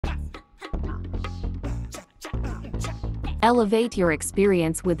Elevate your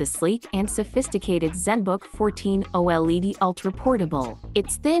experience with the sleek and sophisticated Zenbook 14 OLED Ultraportable.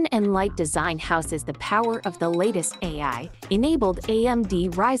 Its thin and light design houses the power of the latest AI-enabled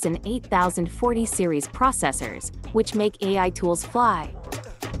AMD Ryzen 8040 series processors, which make AI tools fly.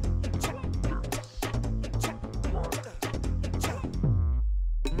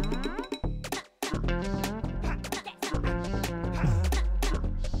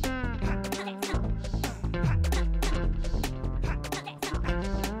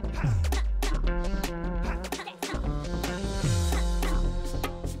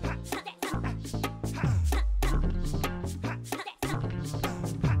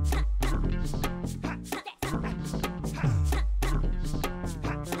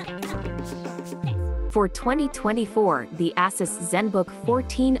 For 2024, the Asus Zenbook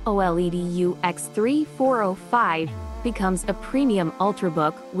 14 OLED UX3405 becomes a premium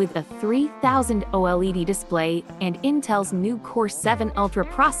Ultrabook with a 3000 OLED display and Intel's new Core 7 Ultra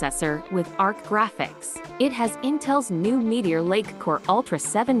processor with ARC graphics. It has Intel's new Meteor Lake Core Ultra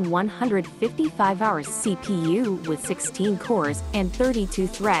 7 155-hour CPU with 16 cores and 32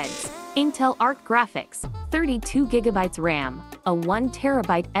 threads, Intel Arc graphics, 32GB RAM, a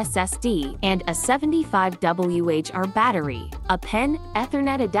 1TB SSD, and a 75Wh battery. A pen,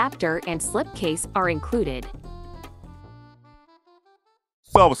 Ethernet adapter, and slipcase are included.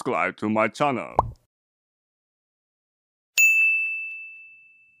 Subscribe to my channel.